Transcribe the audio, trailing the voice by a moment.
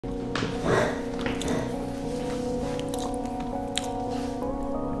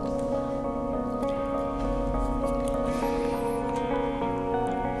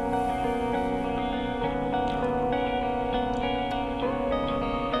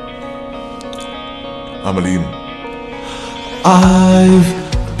Ameline. I've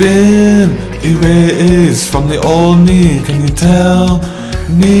been erased from the old me. Can you tell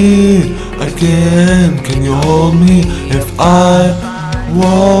me again? Can you hold me if I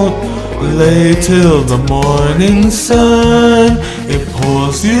won't lay till the morning sun? It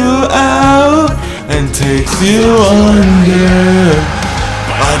pulls you out and takes you under.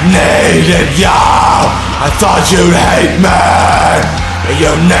 I needed you, I thought you'd hate me.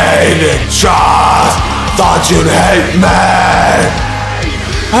 You needed trust, thought you'd hate me.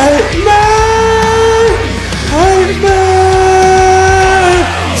 Hate me, hate me.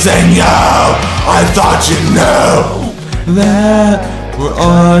 Saying you, I thought you knew that we're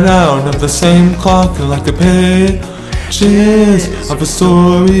on out of the same clock, like the pages of a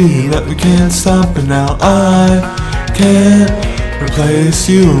story that we can't stop. And now I can't replace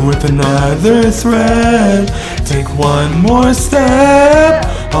you with another thread. Take one more step,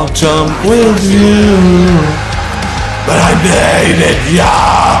 I'll jump with you. But I needed ya,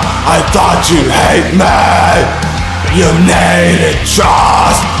 I thought you'd hate me. You needed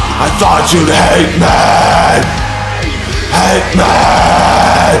trust, I thought you'd hate me. Hate me,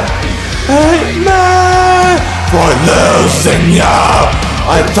 hate me. For losing you,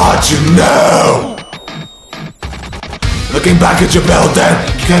 I thought you knew. Looking back at your building,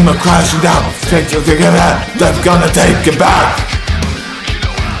 you came a crashing down. Take to give it, they're gonna take it back.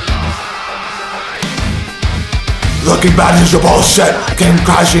 Looking back at your bullshit, came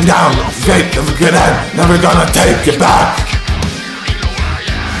crashing down. Take to get it, never gonna take it back.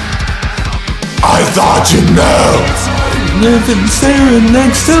 I thought you knew. Living staring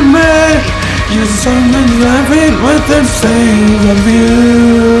next to me, you're something laughing with the same of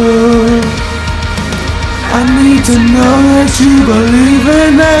you. I need to know that you believe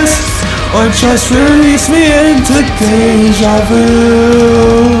in this, or just release me into deja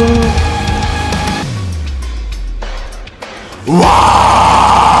vu. Why?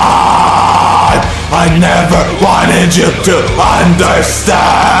 I never wanted you to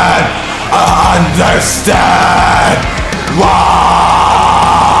understand. Understand.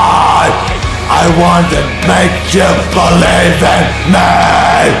 Why? I want to make you believe in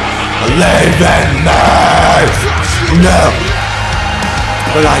me. Believe in me. No,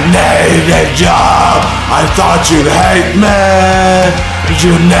 but I needed you. I thought you'd hate me.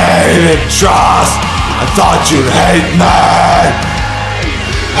 You needed trust. I thought you'd hate me.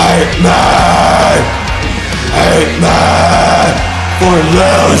 Hate me. Hate me. For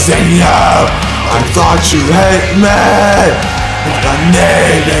losing you, I thought you'd hate me. I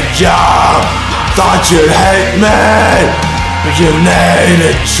needed you. Thought you'd hate me. You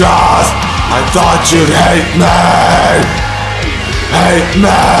needed trust, I thought you'd hate me. Hate me.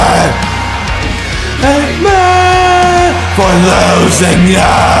 Hate me. For losing you,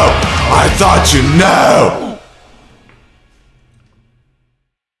 I thought you knew.